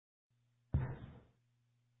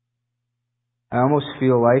I almost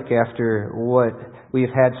feel like after what we've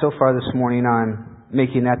had so far this morning on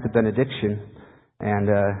making that the benediction, and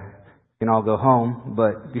you can all go home,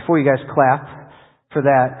 but before you guys clap for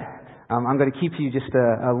that, I'm going to keep you just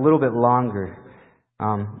a little bit longer.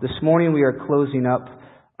 This morning we are closing up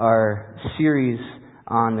our series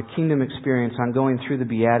on the kingdom experience, on going through the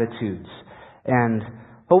Beatitudes, and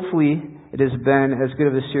hopefully it has been as good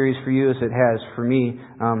of a series for you as it has for me,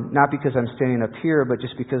 not because I'm standing up here, but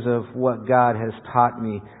just because of what God has taught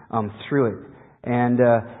me through it. And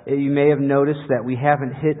you may have noticed that we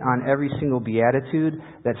haven't hit on every single beatitude.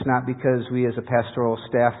 That's not because we as a pastoral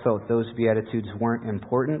staff felt those beatitudes weren't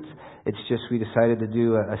important. It's just we decided to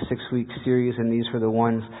do a 6-week series, and these were the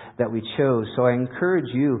ones that we chose. So I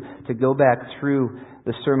encourage you to go back through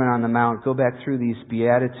the Sermon on the Mount, go back through these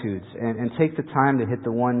Beatitudes, and take the time to hit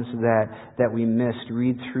the ones that we missed,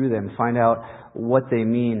 read through them, find out what they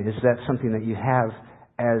mean. Is that something that you have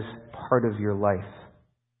as part of your life?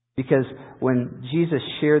 Because when Jesus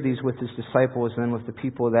shared these with His disciples and with the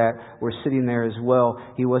people that were sitting there as well,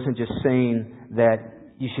 He wasn't just saying that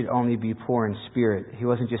you should only be poor in spirit. He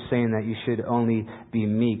wasn't just saying that you should only be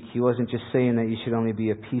meek. He wasn't just saying that you should only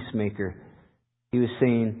be a peacemaker. He was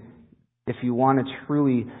saying, if you want to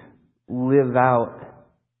truly live out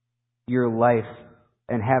your life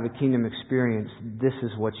and have a kingdom experience, this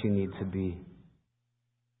is what you need to be.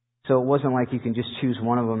 So it wasn't like you can just choose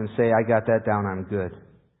one of them and say, I got that down, I'm good.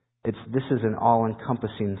 This is an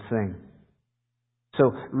all-encompassing thing.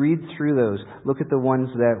 So read through those. Look at the ones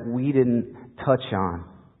that we didn't touch on.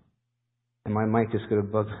 And my mic is going to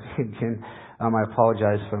bug me again. I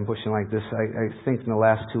apologize if I'm pushing like this. I think in the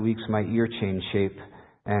last 2 weeks my ear changed shape.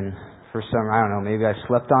 And for some, I don't know, maybe I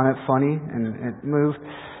slept on it funny and it moved.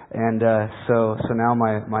 And so now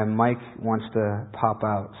my mic wants to pop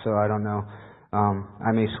out. So I don't know.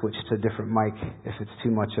 I may switch to a different mic if it's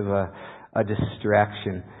too much of a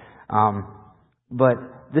distraction. But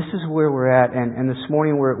this is where we're at, and this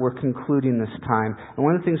morning we're concluding this time. And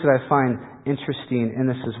one of the things that I find interesting in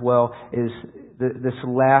this as well is this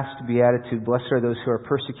last beatitude, blessed are those who are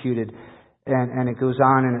persecuted, and it goes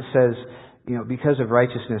on and it says, because of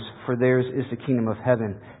righteousness, for theirs is the kingdom of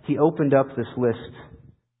heaven. He opened up this list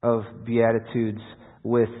of beatitudes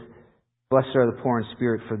with, blessed are the poor in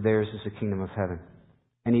spirit, for theirs is the kingdom of heaven.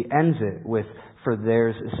 And he ends it with, for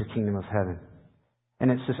theirs is the kingdom of heaven. And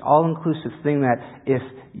it's this all-inclusive thing that if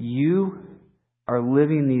you are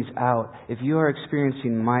living these out, if you are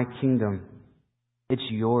experiencing my kingdom, it's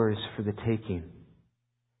yours for the taking.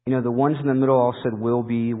 The ones in the middle all said will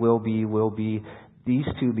be, will be, will be. These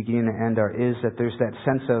two, beginning and end, is that there's that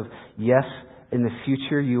sense of, yes, in the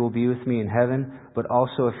future you will be with me in heaven, but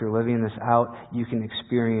also if you're living this out, you can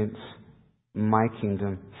experience my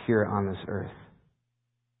kingdom here on this earth.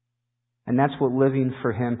 And that's what living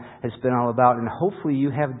for Him has been all about. And hopefully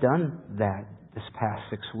you have done that this past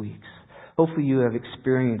 6 weeks. Hopefully you have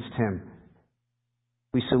experienced Him.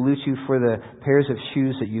 We salute you for the pairs of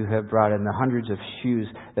shoes that you have brought and the hundreds of shoes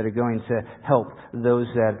that are going to help those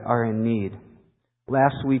that are in need.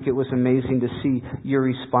 Last week it was amazing to see your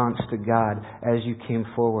response to God as you came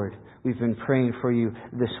forward. We've been praying for you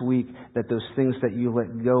this week that those things that you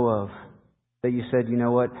let go of, that you said, you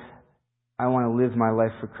know what, I want to live my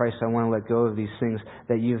life for Christ. I want to let go of these things,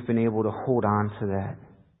 that you've been able to hold on to that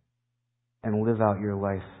and live out your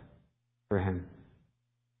life for Him.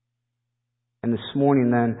 And this morning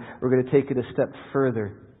then, we're going to take it a step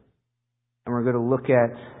further. And we're going to look at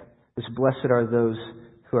this, blessed are those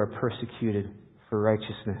who are persecuted for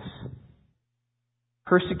righteousness.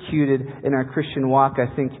 Persecuted in our Christian walk,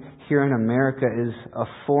 I think, here in America is a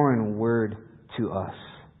foreign word to us.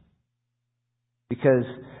 Because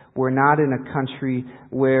we're not in a country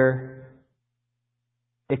where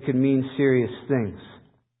it could mean serious things.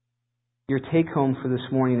 Your take-home for this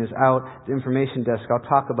morning is out the information desk. I'll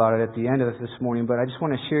talk about it at the end of it this morning, but I just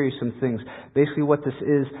want to share you some things. Basically what this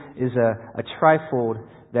is a trifold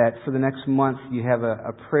that for the next month you have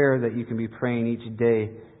a prayer that you can be praying each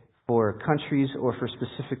day for countries or for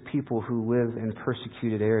specific people who live in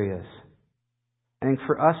persecuted areas. And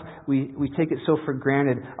for us, we take it so for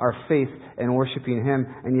granted, our faith and worshiping Him,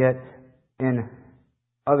 and yet in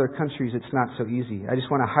other countries it's not so easy. I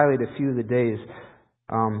just want to highlight a few of the days.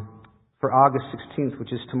 For August 16th,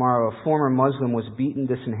 which is tomorrow, a former Muslim was beaten,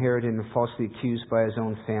 disinherited, and falsely accused by his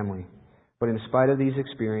own family. But in spite of these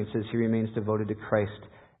experiences, he remains devoted to Christ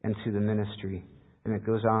and to the ministry. And it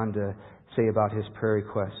goes on to say about his prayer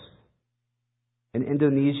requests. In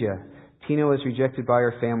Indonesia, Tina was rejected by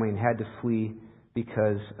her family and had to flee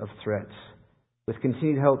because of threats. With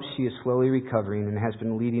continued help, she is slowly recovering and has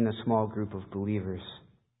been leading a small group of believers.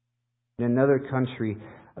 In another country,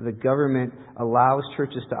 The government allows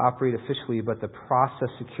churches to operate officially, but the process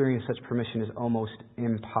securing such permission is almost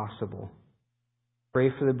impossible. Pray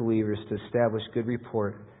for the believers to establish good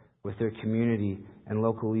rapport with their community and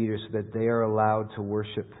local leaders so that they are allowed to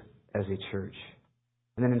worship as a church.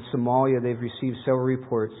 And then in Somalia, they've received several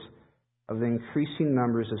reports of the increasing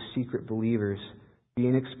numbers of secret believers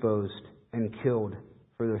being exposed and killed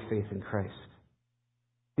for their faith in Christ.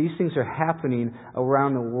 These things are happening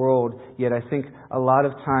around the world, yet I think a lot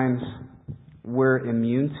of times we're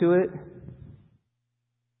immune to it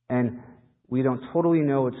and we don't totally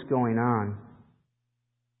know what's going on.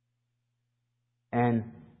 And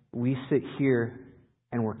we sit here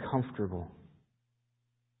and we're comfortable.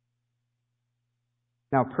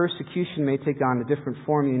 Now, persecution may take on a different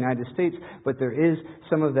form in the United States, but there is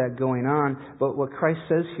some of that going on. But what Christ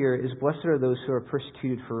says here is, blessed are those who are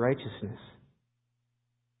persecuted for righteousness.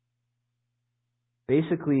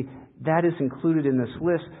 Basically, that is included in this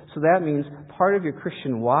list. So that means part of your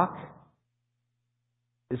Christian walk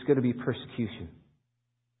is going to be persecution.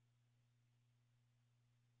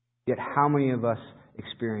 Yet how many of us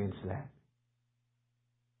experience that?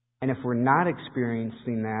 And if we're not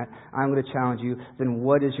experiencing that, I'm going to challenge you, then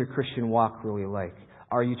what is your Christian walk really like?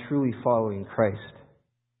 Are you truly following Christ?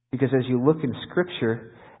 Because as you look in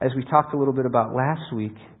Scripture, as we talked a little bit about last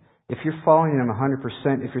week, if you're following Him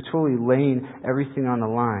 100%, if you're totally laying everything on the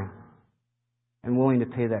line and willing to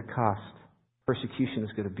pay that cost, persecution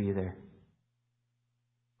is going to be there.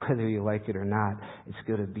 Whether you like it or not, it's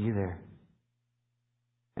going to be there.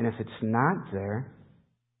 And if it's not there,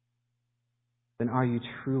 then are you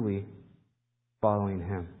truly following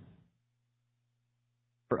Him?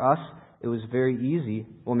 For us, it was very easy.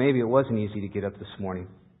 Well, maybe it wasn't easy to get up this morning.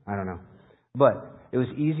 I don't know. But it was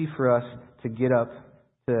easy for us to get up,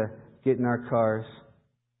 to get in our cars,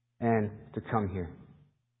 and to come here.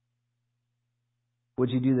 Would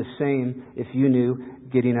you do the same if you knew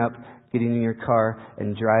getting up, getting in your car,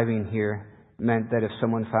 and driving here meant that if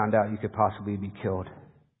someone found out, you could possibly be killed?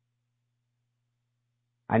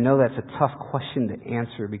 I know that's a tough question to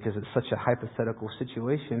answer because it's such a hypothetical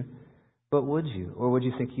situation, but would you? Or would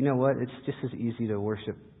you think, you know what, it's just as easy to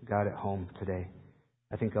worship God at home today.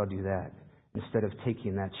 I think I'll do that instead of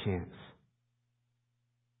taking that chance.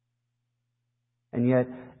 And yet,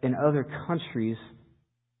 in other countries,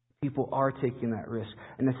 people are taking that risk.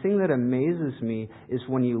 And the thing that amazes me is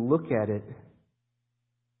when you look at it,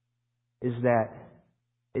 is that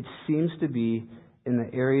it seems to be in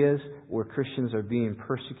the areas where Christians are being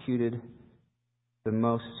persecuted the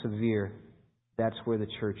most severe, that's where the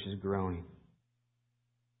church is growing.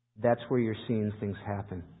 That's where you're seeing things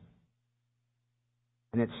happen.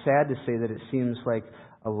 And it's sad to say that it seems like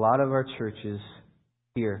a lot of our churches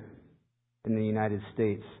here in the United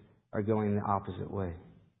States are going the opposite way.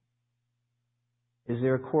 Is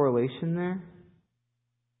there a correlation there?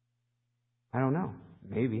 I don't know.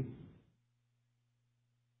 Maybe.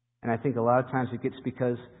 And I think a lot of times it gets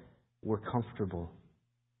because we're comfortable.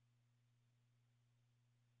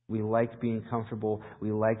 We like being comfortable.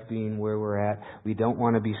 We like being where we're at. We don't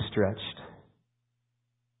want to be stretched.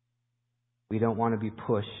 We don't want to be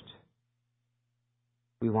pushed.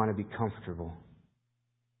 We want to be comfortable.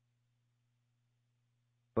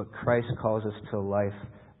 But Christ calls us to a life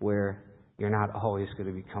where you're not always going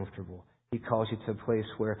to be comfortable. He calls you to a place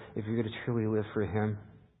where if you're going to truly live for Him,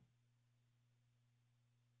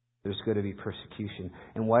 there's going to be persecution.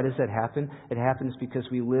 And why does that happen? It happens because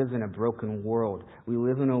we live in a broken world. We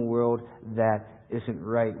live in a world that isn't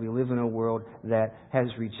right. We live in a world that has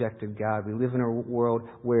rejected God. We live in a world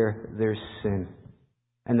where there's sin.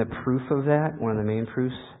 And the proof of that, one of the main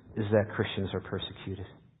proofs, is that Christians are persecuted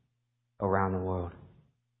around the world.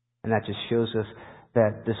 And that just shows us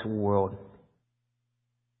that this world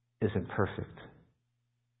isn't perfect.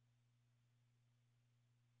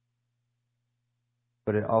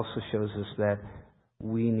 But it also shows us that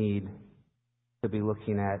we need to be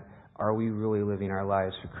looking at, are we really living our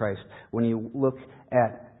lives for Christ? When you look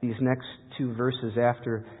at these next two verses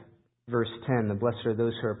after verse 10, the blessed are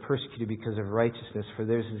those who are persecuted because of righteousness, for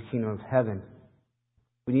theirs is the kingdom of heaven.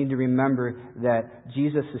 We need to remember that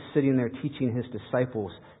Jesus is sitting there teaching His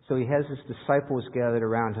disciples. So He has His disciples gathered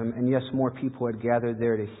around Him, and yes, more people had gathered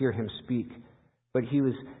there to hear Him speak. But He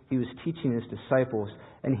was teaching His disciples,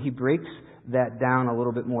 and He breaks that down a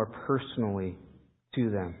little bit more personally to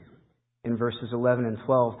them in verses 11 and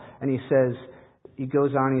 12. And He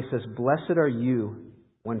goes on, He says, blessed are you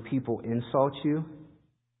when people insult you,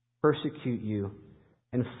 persecute you,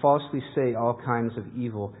 and falsely say all kinds of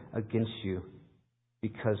evil against you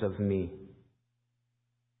because of me.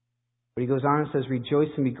 But He goes on and says, rejoice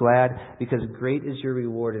and be glad, because great is your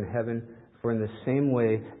reward in heaven, for in the same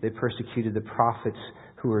way they persecuted the prophets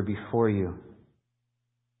who were before you.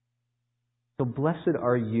 So blessed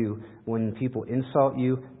are you when people insult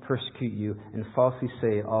you, persecute you, and falsely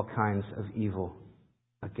say all kinds of evil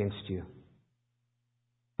against you.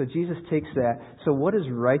 So Jesus takes that. So what does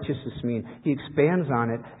righteousness mean? He expands on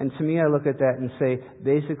it. And to me, I look at that and say,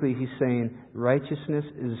 basically, he's saying righteousness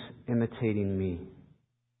is imitating me,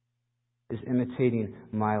 is imitating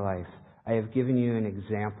my life. I have given you an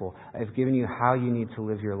example. I have given you how you need to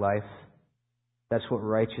live your life. That's what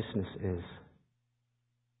righteousness is.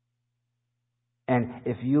 And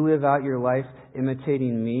if you live out your life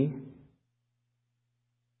imitating me,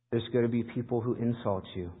 there's going to be people who insult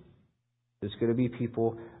you. There's going to be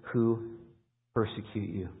people who persecute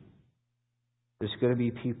you. There's going to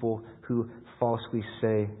be people who falsely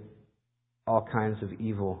say all kinds of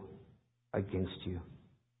evil against you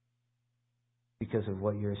because of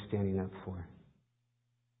what you're standing up for.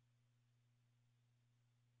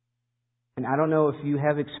 And I don't know if you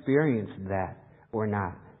have experienced that or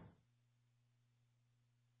not.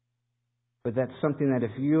 But that's something that if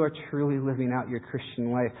you are truly living out your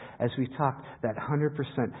Christian life, as we talked, that 100%,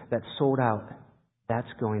 that sold out, that's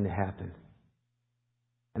going to happen.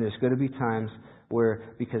 And there's going to be times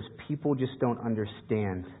where, because people just don't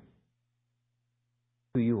understand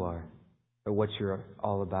who you are or what you're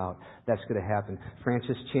all about, that's going to happen.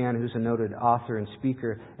 Francis Chan, who's a noted author and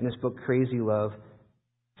speaker, in his book Crazy Love,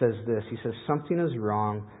 says this. He says, something is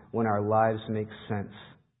wrong when our lives make sense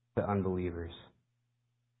to unbelievers.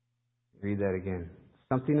 Read that again.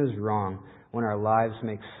 Something is wrong when our lives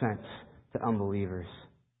make sense to unbelievers.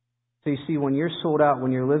 So you see, when you're sold out,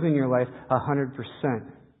 when you're living your life 100%,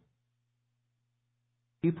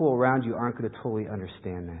 people around you aren't going to totally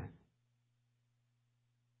understand that.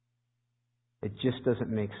 It just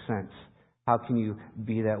doesn't make sense. How can you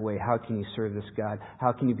be that way? How can you serve this God?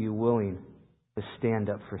 How can you be willing to stand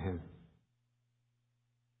up for Him?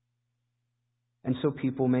 And so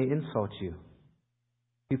people may insult you.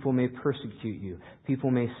 People may persecute you. People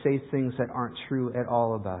may say things that aren't true at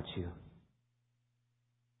all about you.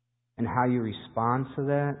 And how you respond to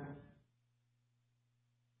that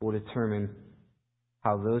will determine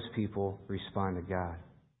how those people respond to God.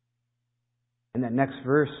 In that next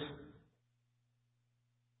verse,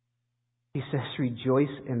 he says, rejoice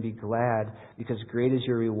and be glad, because great is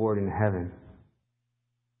your reward in heaven.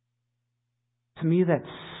 To me, that's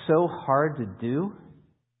so hard to do.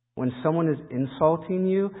 When someone is insulting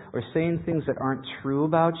you or saying things that aren't true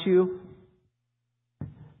about you,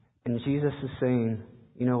 and Jesus is saying,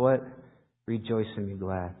 you know what? Rejoice and be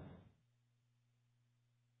glad.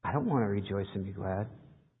 I don't want to rejoice and be glad.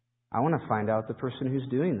 I want to find out the person who's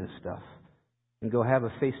doing this stuff and go have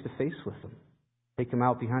a face-to-face with them. Take them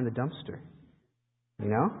out behind the dumpster. You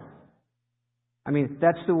know? I mean,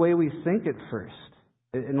 that's the way we think at first.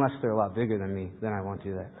 Unless they're a lot bigger than me, then I won't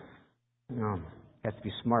do that. You have to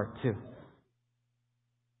be smart, too.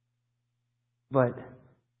 But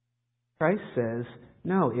Christ says,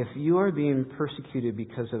 no, if you are being persecuted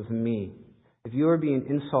because of me, if you are being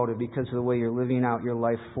insulted because of the way you're living out your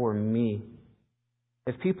life for me,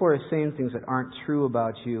 if people are saying things that aren't true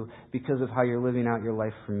about you because of how you're living out your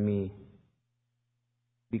life for me,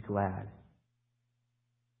 be glad.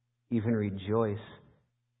 Even rejoice.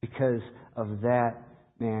 Because of that,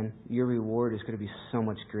 man, your reward is going to be so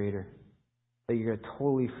much greater. That you're going to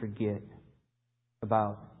totally forget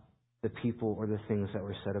about the people or the things that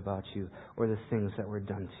were said about you or the things that were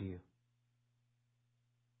done to you.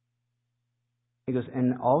 He goes,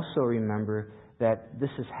 and also remember that this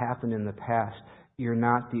has happened in the past. You're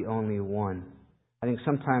not the only one. I think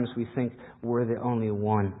sometimes we think we're the only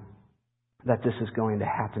one that this is going to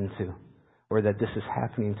happen to or that this is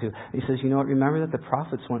happening to. He says, you know what? Remember that the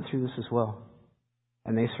prophets went through this as well.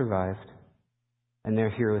 And they survived. And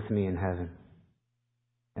they're here with me in heaven.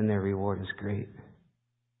 And their reward is great.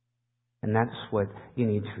 And that's what you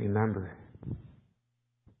need to remember.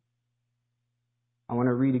 I want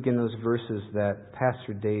to read again those verses that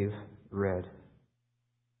Pastor Dave read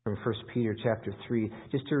from 1 Peter chapter 3.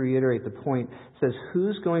 Just to reiterate the point, it says,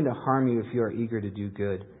 who's going to harm you if you are eager to do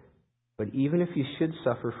good? But even if you should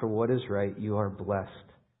suffer for what is right, you are blessed.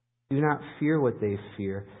 Do not fear what they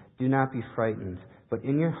fear. Do not be frightened. But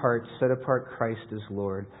in your heart, set apart Christ as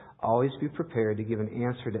Lord. Always be prepared to give an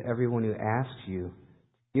answer to everyone who asks you.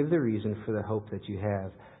 Give the reason for the hope that you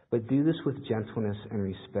have. But do this with gentleness and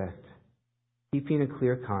respect, keeping a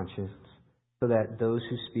clear conscience, so that those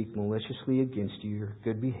who speak maliciously against your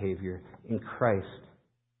good behavior in Christ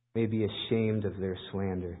may be ashamed of their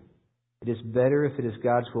slander. It is better, if it is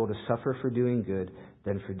God's will, to suffer for doing good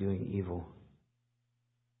than for doing evil.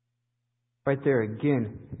 Right there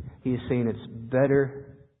again, He's saying it's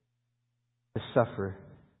better to suffer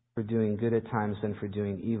for doing good at times than for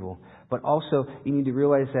doing evil. But also, you need to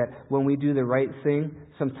realize that when we do the right thing,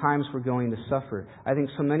 sometimes we're going to suffer. I think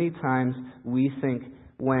so many times we think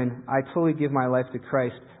when I totally give my life to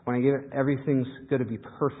Christ, when I give it, everything's going to be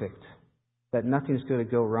perfect, that nothing's going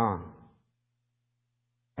to go wrong.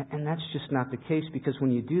 And that's just not the case, because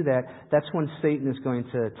when you do that, that's when Satan is going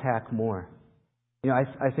to attack more.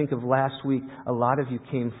 I think of last week, a lot of you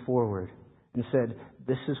came forward and said,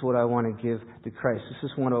 this is what I want to give to Christ.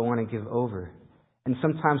 This is what I want to give over. And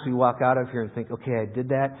sometimes we walk out of here and think, okay, I did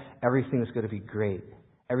that. Everything's going to be great.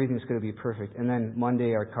 Everything's going to be perfect. And then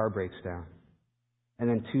Monday our car breaks down. And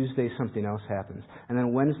then Tuesday something else happens. And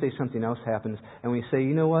then Wednesday something else happens. And we say,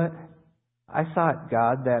 you know what? I thought,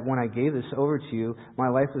 God, that when I gave this over to you, my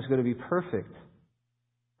life was going to be perfect.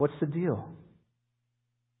 What's the deal?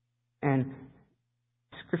 And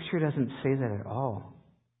Scripture doesn't say that at all.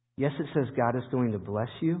 Yes, it says God is going to bless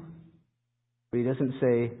you, but He doesn't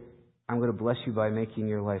say, I'm going to bless you by making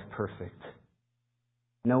your life perfect.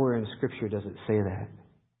 Nowhere in Scripture does it say that.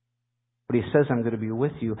 But He says, I'm going to be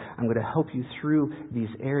with you. I'm going to help you through these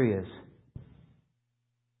areas.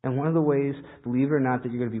 And one of the ways, believe it or not,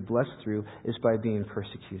 that you're going to be blessed through is by being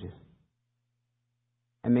persecuted.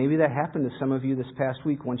 And maybe that happened to some of you this past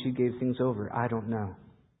week once you gave things over. I don't know.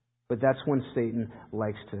 But that's when Satan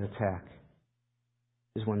likes to attack.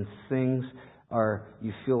 Is when things are,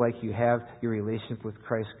 you feel like you have your relationship with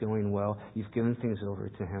Christ going well, you've given things over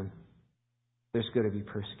to Him, there's going to be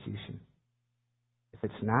persecution. If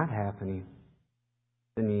it's not happening,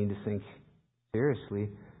 then you need to think seriously,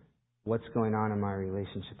 what's going on in my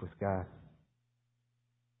relationship with God?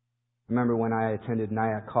 I remember when I attended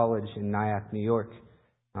Nyack College in Nyack, New York,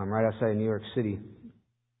 right outside New York City.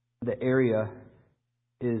 The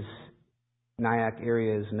Nyack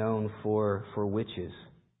area is known for witches.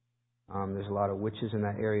 There's a lot of witches in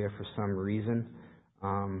that area for some reason.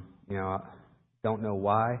 Don't know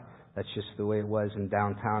why. That's just the way it was. In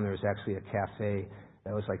downtown, there was actually a cafe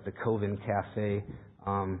that was like the Coven Cafe.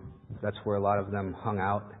 That's where a lot of them hung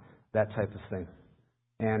out, that type of thing.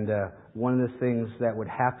 And one of the things that would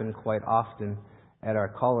happen quite often at our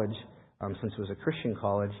college, since it was a Christian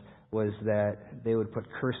college, was that they would put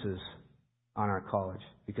curses on our college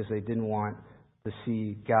because they didn't want to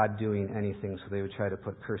see God doing anything, so they would try to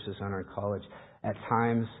put curses on our college. At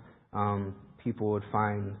times, people would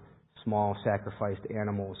find small sacrificed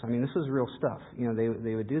animals. I mean, this was real stuff.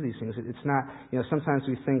 They would do these things. It's not, sometimes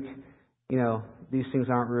we think, these things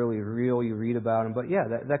aren't really real. You read about them, but yeah,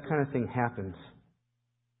 that kind of thing happens.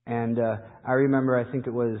 And I remember, I think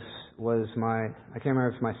it was I can't remember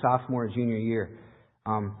if it was my sophomore or junior year.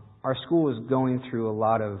 Our school was going through a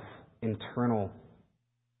lot of internal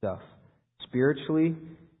stuff. Spiritually,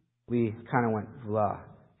 we kind of went blah,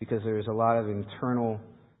 because there was a lot of internal,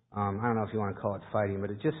 I don't know if you want to call it fighting, but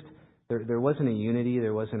it just, there wasn't a unity,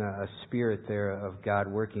 there wasn't a spirit there of God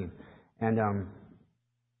working. And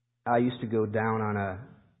I used to go down on a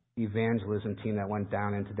evangelism team that went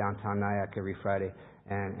down into downtown Nyack every Friday,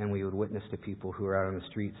 and we would witness to people who were out on the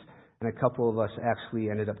streets. And a couple of us actually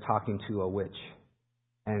ended up talking to a witch.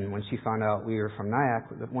 And when she found out we were from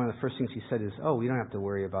Nyack, one of the first things she said is, "Oh, we don't have to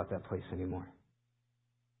worry about that place anymore."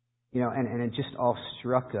 And it just all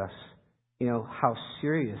struck us, how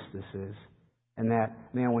serious this is. And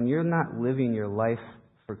that, man, when you're not living your life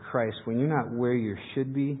for Christ, when you're not where you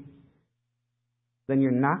should be, then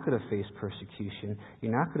you're not going to face persecution.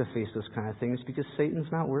 You're not going to face those kind of things because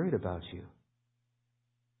Satan's not worried about you.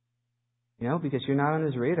 Because you're not on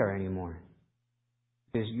his radar anymore.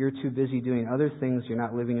 Because you're too busy doing other things, you're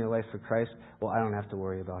not living your life for Christ. Well, I don't have to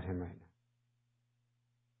worry about him right now.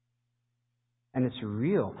 And it's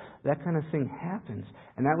real. That kind of thing happens.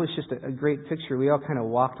 And that was just a great picture. We all kind of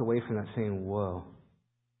walked away from that saying, whoa.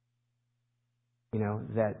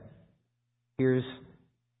 That here's,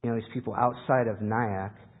 these people outside of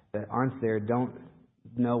Nyack that aren't there, don't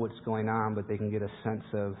know what's going on, but they can get a sense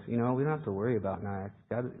of, we don't have to worry about Nyack.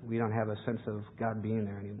 We don't have a sense of God being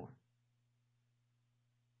there anymore.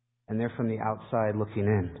 And they're from the outside looking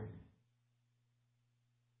in.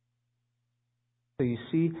 So you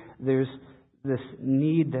see, there's this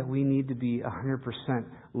need that we need to be 100%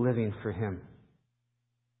 living for Him.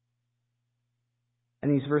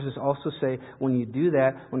 And these verses also say, when you do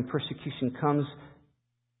that, when persecution comes,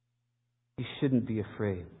 you shouldn't be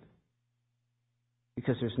afraid.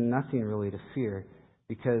 Because there's nothing really to fear.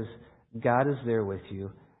 Because God is there with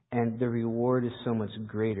you, and the reward is so much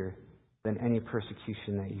greater than any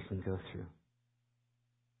persecution that you can go through.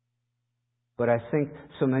 But I think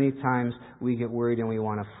so many times we get worried and we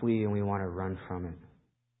want to flee and we want to run from it.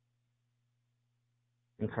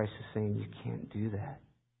 And Christ is saying, you can't do that.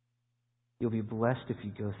 You'll be blessed if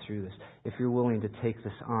you go through this. If you're willing to take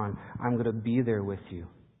this on, I'm going to be there with you.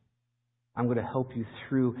 I'm going to help you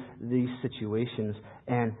through these situations,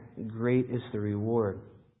 and great is the reward.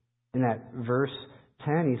 In that verse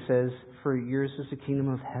 10, he says, for yours is the kingdom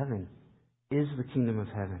of heaven, is the kingdom of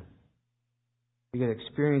heaven. You're going to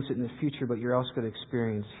experience it in the future, but you're also going to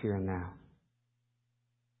experience here and now.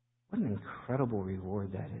 What an incredible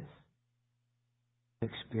reward that is, to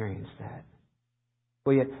experience that.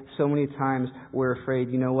 But yet, so many times we're afraid,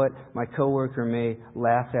 you know what, my coworker may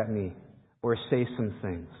laugh at me or say some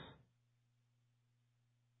things.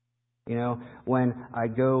 You know, when I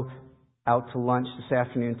go out to lunch this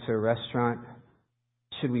afternoon to a restaurant,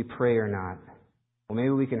 should we pray or not? Well, maybe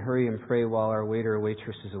we can hurry and pray while our waiter or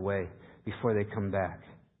waitress is away before they come back.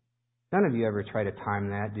 None of you ever try to time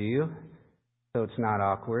that, do you? So it's not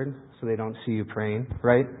awkward, so they don't see you praying,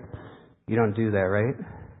 right? You don't do that, right?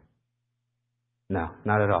 No,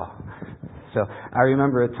 not at all. So I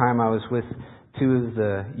remember a time I was with two of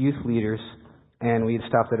the youth leaders, and we had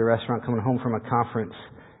stopped at a restaurant coming home from a conference,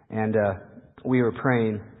 and we were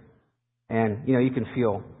praying, and you can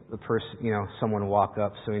feel the person, someone walk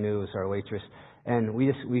up, so we knew it was our waitress, and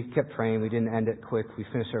we kept praying. We didn't end it quick. We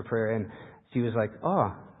finished our prayer, and she was like,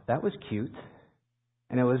 "Oh, that was cute,"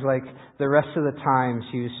 and it was like the rest of the time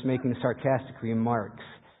she was making sarcastic remarks,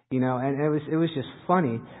 and it was just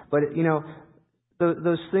funny, but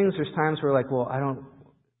those things, there's times where like, well, I don't,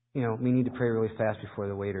 we need to pray really fast before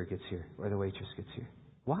the waiter gets here or the waitress gets here.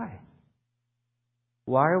 Why?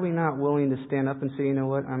 Why are we not willing to stand up and say, you know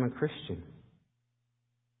what, I'm a Christian?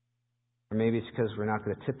 Or maybe it's because we're not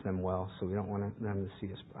going to tip them well, so we don't want them to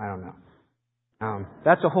see us. I don't know.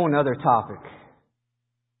 That's a whole other topic.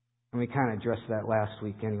 And we kind of addressed that last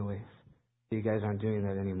week anyways. So you guys aren't doing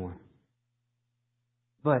that anymore.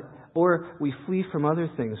 Or we flee from other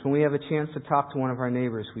things. When we have a chance to talk to one of our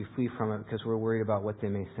neighbors, we flee from it because we're worried about what they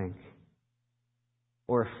may think.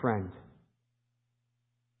 Or a friend.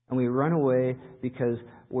 And we run away because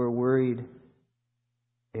we're worried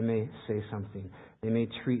they may say something. They may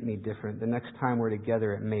treat me different. The next time we're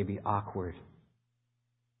together, it may be awkward.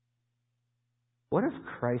 What if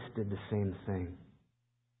Christ did the same thing?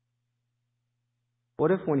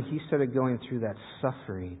 What if when He started going through that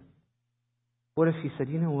suffering, what if He said,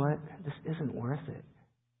 you know what, this isn't worth it.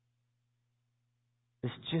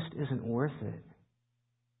 This just isn't worth it.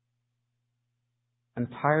 I'm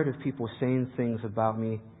tired of people saying things about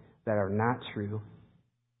me that are not true,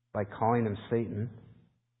 by calling them Satan.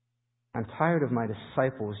 I'm tired of my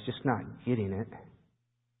disciples just not getting it,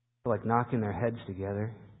 like knocking their heads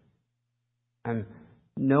together. I'm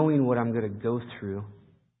knowing what I'm going to go through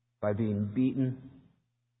by being beaten,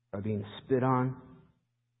 by being spit on.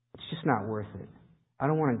 It's just not worth it. I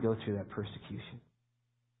don't want to go through that persecution.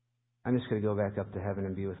 I'm just going to go back up to heaven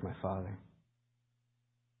and be with my Father.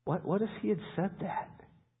 What if He had said that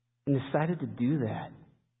and decided to do that?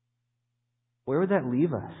 Where would that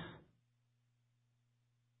leave us?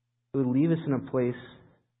 It would leave us in a place,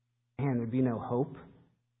 man, there'd be no hope.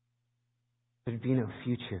 There'd be no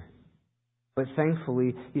future. But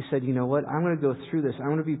thankfully, He said, you know what? I'm going to go through this. I'm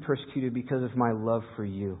going to be persecuted because of my love for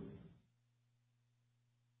you.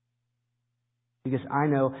 Because I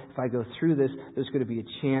know if I go through this, there's going to be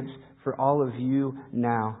a chance for all of you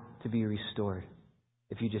now to be restored.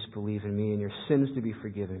 If you just believe in me and your sins to be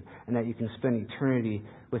forgiven, and that you can spend eternity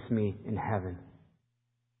with me in heaven.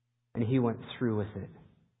 And He went through with it,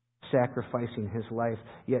 sacrificing His life.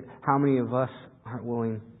 Yet, how many of us aren't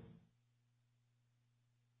willing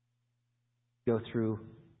to go through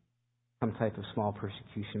some type of small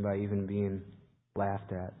persecution by even being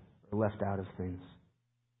laughed at or left out of things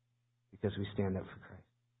because we stand up for Christ?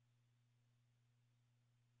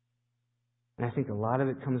 And I think a lot of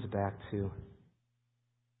it comes back to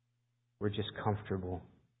we're just comfortable.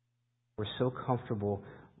 We're so comfortable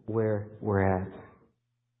where we're at.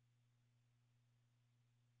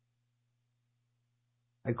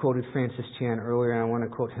 I quoted Francis Chan earlier, and I want to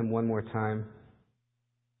quote him one more time.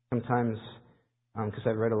 Sometimes, because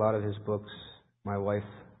I've read a lot of his books, my wife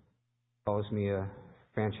calls me a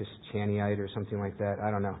Francis Chaniite or something like that.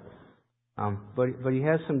 I don't know. But he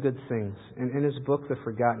has some good things. And in his book, The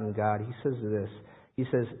Forgotten God, he says this. He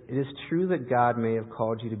says, it is true that God may have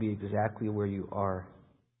called you to be exactly where you are,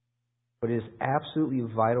 but it is absolutely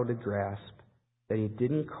vital to grasp that He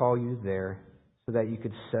didn't call you there so that you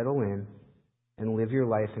could settle in and live your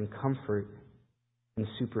life in comfort and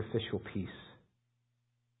superficial peace.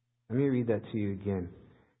 Let me read that to you again.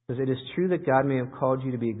 It says, it is true that God may have called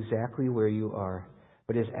you to be exactly where you are,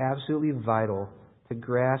 but it is absolutely vital to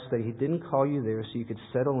grasp that He didn't call you there so you could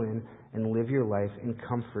settle in and live your life in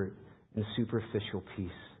comfort and superficial peace.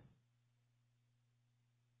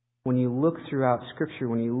 When you look throughout Scripture,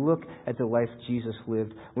 when you look at the life Jesus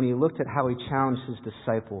lived, when you looked at how He challenged His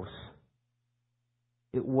disciples,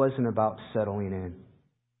 it wasn't about settling in.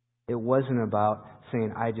 It wasn't about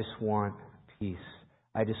saying, I just want peace.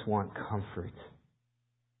 I just want comfort.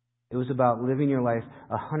 It was about living your life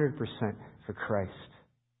 100% for Christ.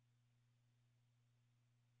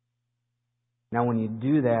 Now, when you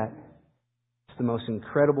do that, it's the most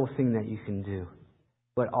incredible thing that you can do.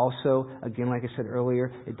 But also, again, like I said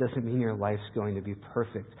earlier, it doesn't mean your life's going to be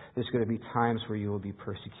perfect. There's going to be times where you will be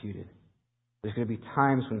persecuted. There's going to be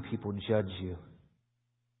times when people judge you.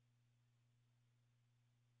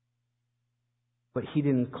 But He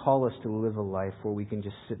didn't call us to live a life where we can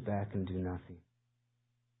just sit back and do nothing.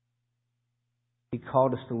 He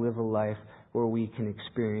called us to live a life where we can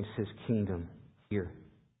experience His kingdom here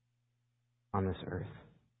on this earth.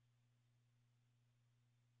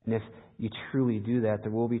 And if you truly do that,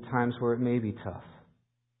 there will be times where it may be tough.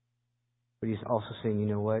 But He's also saying, you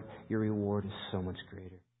know what? Your reward is so much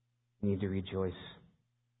greater. You need to rejoice.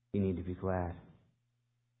 You need to be glad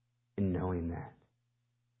in knowing that.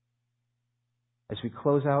 As we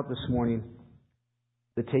close out this morning,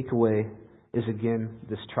 the takeaway is again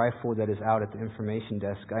this trifold that is out at the information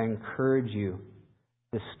desk. I encourage you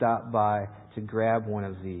to stop by to grab one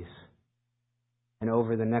of these. And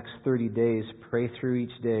over the next 30 days, pray through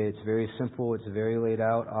each day. It's very simple. It's very laid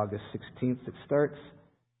out. August 16th it starts.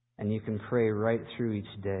 And you can pray right through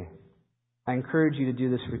each day. I encourage you to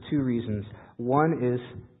do this for two reasons. One is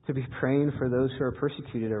to be praying for those who are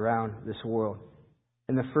persecuted around this world.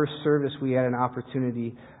 In the first service, we had an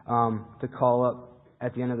opportunity to call up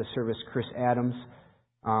at the end of the service Chris Adams.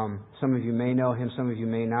 Some of you may know him, some of you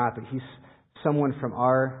may not, but he's someone from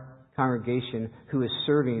our congregation who is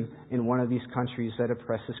serving in one of these countries that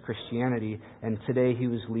oppresses Christianity, and today he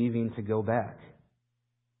was leaving to go back.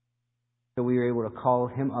 So we were able to call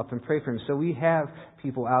him up and pray for him. So we have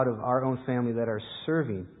people out of our own family that are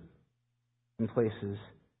serving in places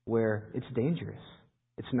where it's dangerous.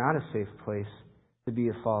 It's not a safe place to be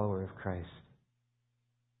a follower of Christ.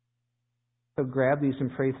 So grab these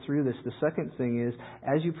and pray through this. The second thing is,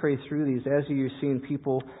 as you pray through these, as you're seeing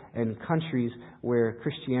people in countries where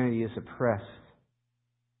Christianity is oppressed,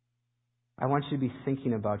 I want you to be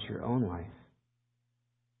thinking about your own life.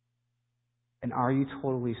 And are you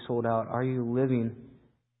totally sold out? Are you living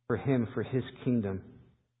for Him, for His kingdom?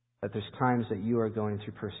 That there's times that you are going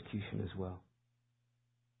through persecution as well.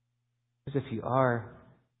 Because if you are,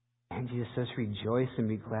 and Jesus says rejoice and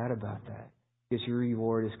be glad about that. Because your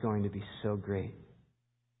reward is going to be so great.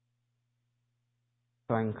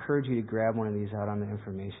 So I encourage you to grab one of these out on the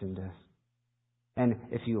information desk. And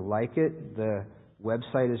if you like it, the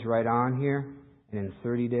website is right on here. And in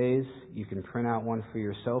 30 days, you can print out one for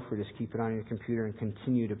yourself or just keep it on your computer and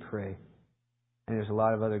continue to pray. And there's a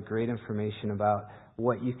lot of other great information about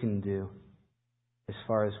what you can do as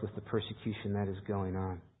far as with the persecution that is going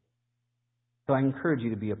on. So I encourage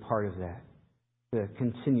you to be a part of that, to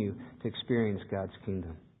continue to experience God's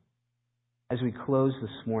kingdom. As we close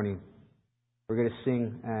this morning, we're going to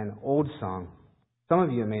sing an old song. Some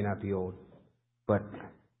of you may not be old, but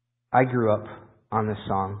I grew up on this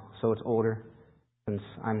song, so it's older since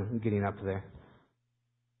I'm getting up there.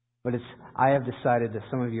 But it's I Have Decided that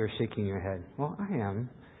some of you are shaking your head. Well, I am.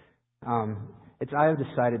 It's I Have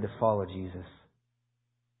Decided to Follow Jesus.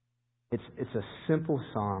 It's a simple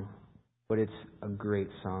song, but it's a great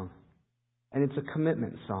song. And it's a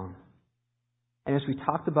commitment song. And as we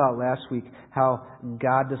talked about last week, how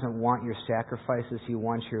God doesn't want your sacrifices, He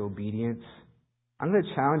wants your obedience. I'm going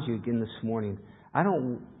to challenge you again this morning. God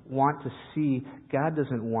doesn't want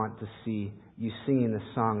to see you singing this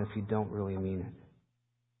song if you don't really mean it.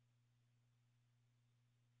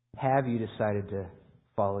 Have you decided to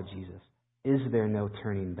follow Jesus? Is there no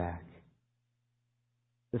turning back?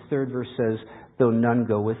 The third verse says, though none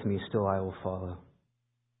go with me, still I will follow.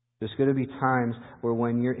 There's going to be times where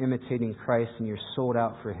when you're imitating Christ and you're sold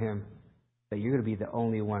out for Him, that you're going to be the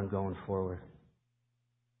only one going forward.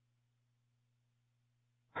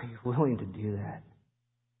 Are you willing to do that?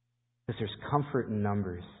 Because there's comfort in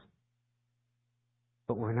numbers.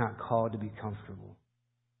 But we're not called to be comfortable.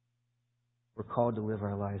 We're called to live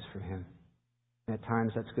our lives for Him. And at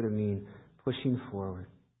times that's going to mean pushing forward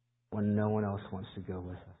when no one else wants to go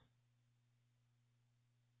with us.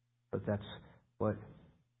 But that's what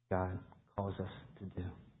God calls us to do.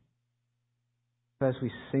 So as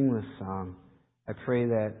we sing this song, I pray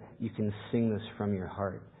that you can sing this from your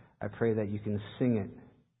heart. I pray that you can sing it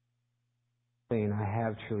saying, I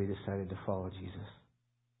have truly decided to follow Jesus.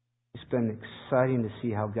 It's been exciting to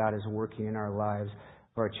see how God is working in our lives,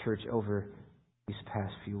 of our church, over these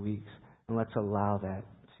past few weeks. And let's allow that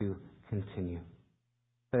to continue.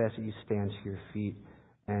 So I ask that you stand to your feet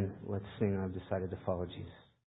and let's sing, I've decided to follow Jesus.